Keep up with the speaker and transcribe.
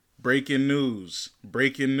Breaking news.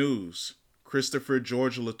 Breaking news. Christopher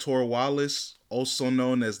George Latour Wallace, also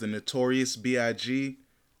known as the Notorious B.I.G.,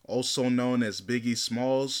 also known as Biggie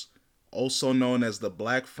Smalls, also known as the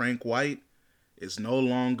Black Frank White, is no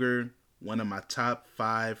longer one of my top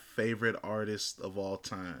five favorite artists of all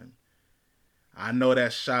time. I know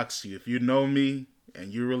that shocks you. If you know me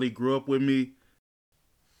and you really grew up with me,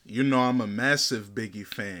 you know I'm a massive Biggie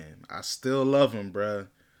fan. I still love him, bruh.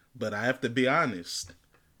 But I have to be honest.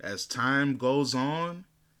 As time goes on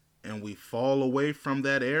and we fall away from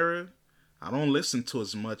that era, I don't listen to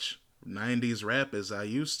as much 90s rap as I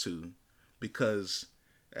used to. Because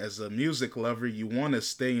as a music lover, you want to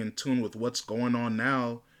stay in tune with what's going on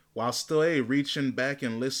now while still, hey, reaching back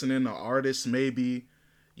and listening to artists maybe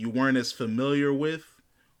you weren't as familiar with,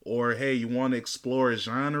 or hey, you want to explore a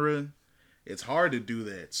genre. It's hard to do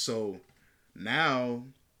that. So now,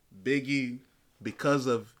 Biggie, because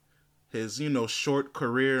of his, short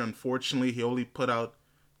career, unfortunately, he only put out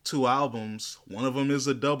two albums. One of them is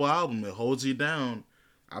a double album. It holds you down.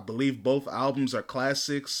 I believe both albums are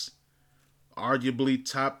classics, arguably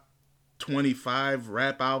top 25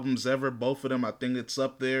 rap albums ever. Both of them, I think it's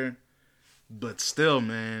up there. But still,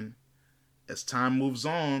 man, as time moves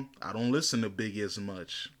on, I don't listen to Biggie as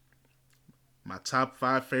much. My top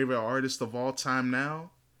five favorite artists of all time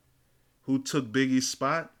now, who took Biggie's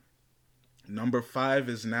spot? Number five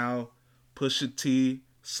is now Pusha T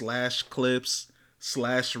slash Clips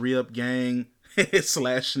slash Re-Up Gang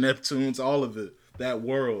slash Neptunes, all of it. That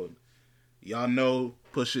world. Y'all know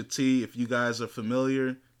Pusha T, if you guys are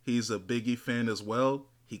familiar, he's a Biggie fan as well.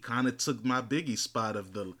 He kind of took my Biggie spot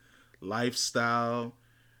of the lifestyle,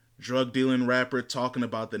 drug dealing rapper talking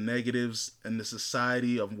about the negatives in the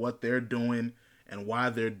society of what they're doing and why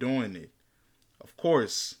they're doing it. Of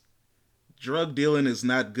course, drug dealing is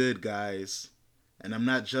not good, guys, and I'm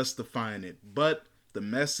not justifying it, but the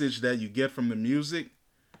message that you get from the music,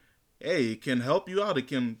 hey, it can help you out. It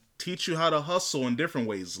can teach you how to hustle in different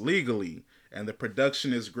ways legally, and the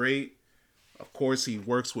production is great. Of course, he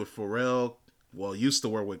works with Pharrell. Well, used to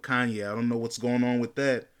work with Kanye. I don't know what's going on with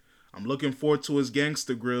that. I'm looking forward to his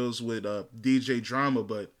Gangsta Grills with DJ Drama,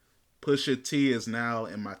 but Pusha T is now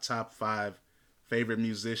in my top five favorite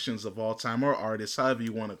musicians of all time, or artists, however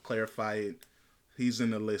you want to clarify it. He's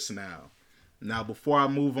in the list now. Now, before I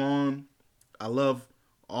move on, I love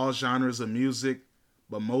all genres of music,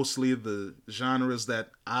 but mostly the genres that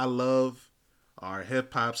I love are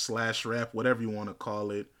hip hop slash rap, whatever you want to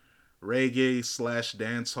call it, reggae slash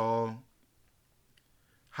dancehall,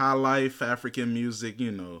 high life, African music,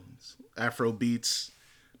 Afro beats.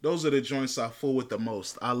 Those are the joints I fool with the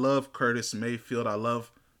most. I love Curtis Mayfield. I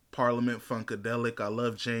love Parliament Funkadelic. I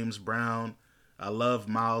love James Brown. I love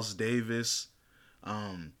Miles Davis.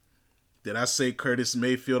 Um, did I say Curtis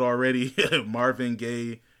Mayfield already? Marvin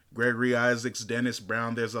Gaye, Gregory Isaacs, Dennis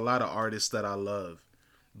Brown. There's a lot of artists that I love.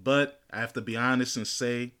 But I have to be honest and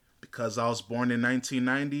say, because I was born in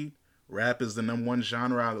 1990, rap is the number one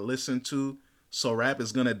genre I listen to. So rap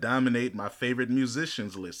is going to dominate my favorite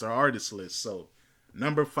musicians list or artist list. So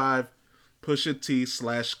number five, Pusha T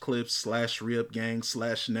slash Clips slash Re-Up Gang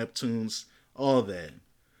slash Neptunes, all that.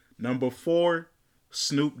 Number four,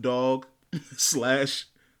 Snoop Dogg slash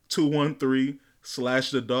 213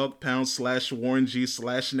 slash the Dog Pound slash Warren G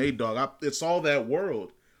slash Nate Dogg. It's all that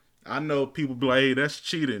world. I know people be like, hey, that's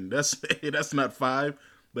cheating. That's not five.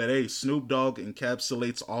 But hey, Snoop Dogg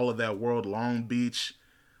encapsulates all of that world. Long Beach.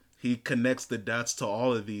 He connects the dots to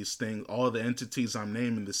all of these things, all the entities I'm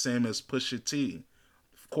naming, the same as Pusha T.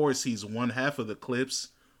 Of course, he's one half of the Clips,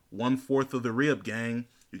 one fourth of the Re-Up Gang.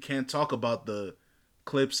 You can't talk about the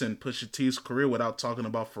Clips and Pusha T's career without talking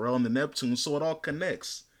about Pharrell and the Neptunes, so it all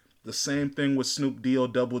connects. The same thing with Snoop D-O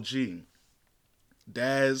double G.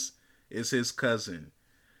 Daz is his cousin.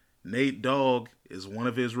 Nate Dogg is one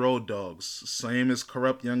of his road dogs, same as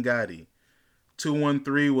Corrupt Young Gotti.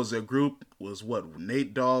 213 was a group, was what,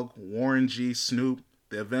 Nate Dogg, Warren G, Snoop.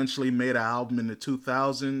 They eventually made an album in the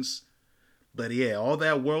 2000s. But yeah, all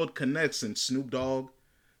that world connects, and Snoop Dogg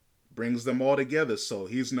brings them all together. So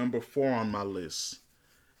he's number four on my list.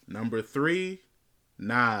 Number three,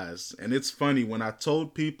 Nas. And it's funny, when I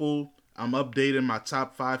told people I'm updating my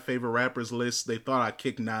top five favorite rappers list, they thought I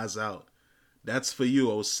kicked Nas out. That's for you,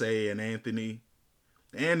 Osei and Anthony.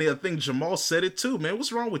 And I think Jamal said it too, man.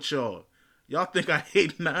 What's wrong with y'all? Y'all think I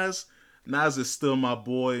hate Nas? Nas is still my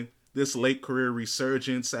boy. This late career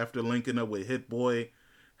resurgence after linking up with Hit Boy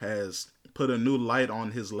has put a new light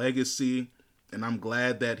on his legacy. And I'm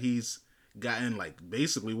glad that he's gotten like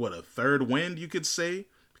basically what, a third wind, you could say?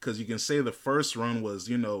 Because you can say the first run was,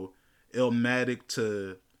 Illmatic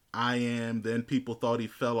to I Am. Then people thought he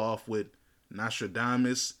fell off with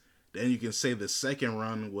Nostradamus. Then you can say the second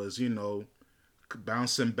run was,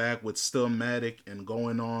 bouncing back with Stillmatic and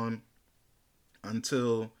going on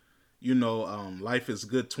until, Life is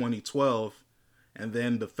Good 2012. And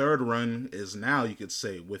then the third run is now, you could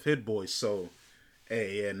say, with Hit Boy. So,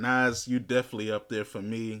 hey, yeah, Nas, you definitely up there for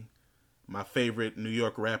me. My favorite New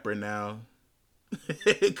York rapper now.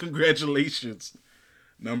 Congratulations.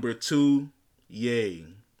 Number two, Ye,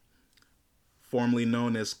 formerly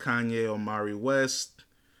known as Kanye Omari West.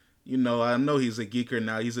 I know he's a geeker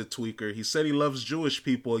now. He's a tweaker. He said he loves Jewish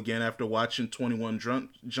people again after watching 21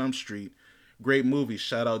 Jump Street. Great movie.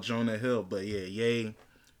 Shout out Jonah Hill. But yeah, Ye,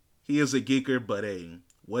 he is a geeker. But hey,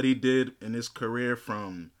 what he did in his career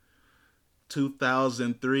from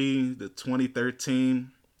 2003 to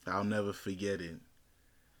 2013, I'll never forget it.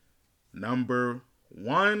 Number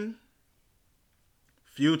one,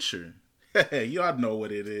 Future. Y'all know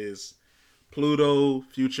what it is. Pluto,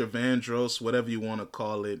 Future Vandross, whatever you want to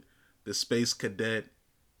call it. The Space Cadet.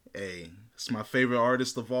 Hey, it's my favorite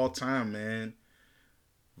artist of all time, man.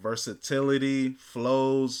 Versatility,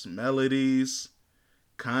 flows, melodies,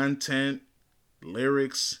 content,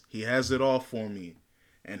 lyrics. He has it all for me.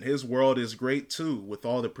 And his world is great too, with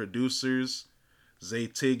all the producers. Zay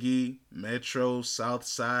Tiggy, Metro,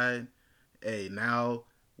 Southside. Hey, now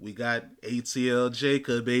we got ATL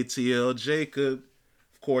Jacob, ATL Jacob.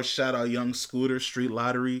 Of course, shout out Young Scooter, Street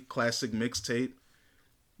Lottery, classic mixtape.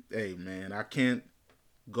 Hey, man, I can't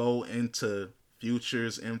go into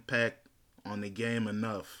Future's impact on the game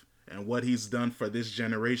enough and what he's done for this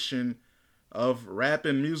generation of rap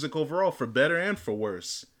and music overall, for better and for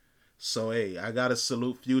worse. So, hey, I gotta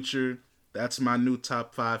salute Future. That's my new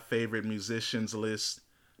top 5 favorite musicians list.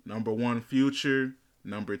 Number 1, Future.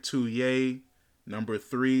 Number 2, Ye. Number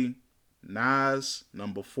 3, Nas.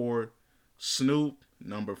 Number 4, Snoop.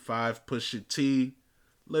 Number 5, Pusha T.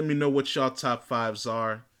 Let me know what y'all top 5s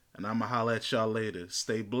are, and I'ma holla at y'all later.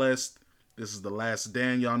 Stay blessed. This is The Last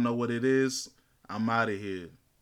Dan. Y'all know what it is. I'm out of here.